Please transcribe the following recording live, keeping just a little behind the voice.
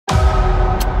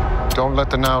Don't let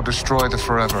the now destroy the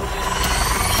forever.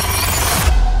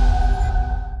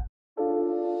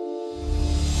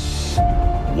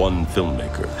 One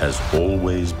filmmaker has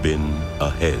always been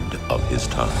ahead of his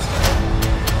time.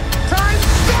 Time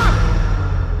stop!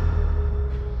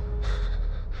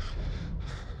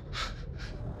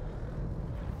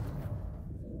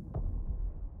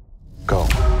 Go.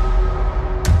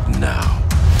 Now,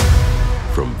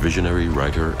 from visionary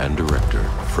writer and director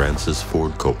Francis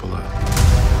Ford Coppola,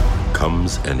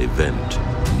 comes an event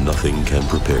nothing can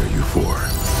prepare you for.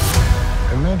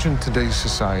 Imagine today's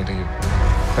society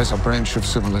as a branch of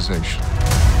civilization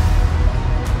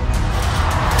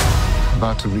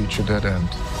about to reach a dead end.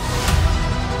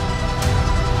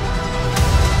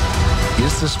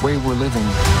 Is this way we're living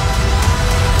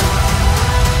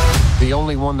the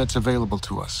only one that's available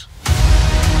to us?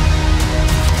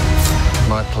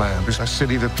 My plan is a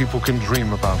city that people can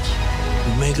dream about.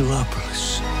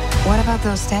 Megalopolis. What about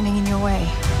those standing in your way?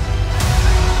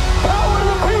 Power to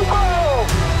the people!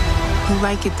 Who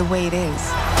like it the way it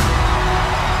is?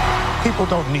 People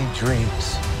don't need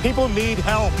dreams. People need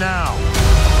help now.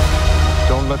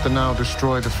 Don't let the now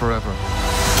destroy the forever.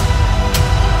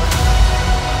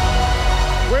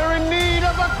 We're in need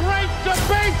of a great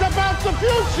debate about the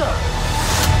future.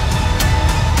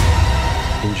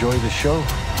 Enjoy the show.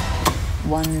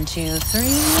 1, 2, 3,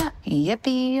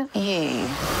 yippee yay.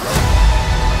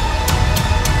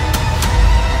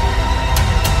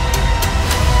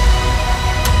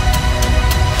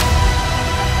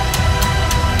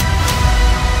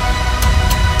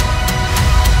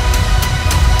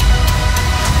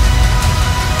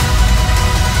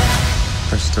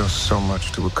 There's still so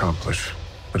much to accomplish,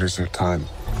 but is there time?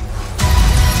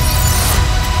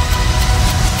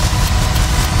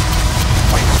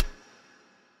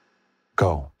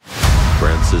 Go.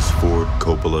 Francis Ford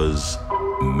Coppola's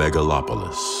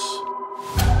Megalopolis.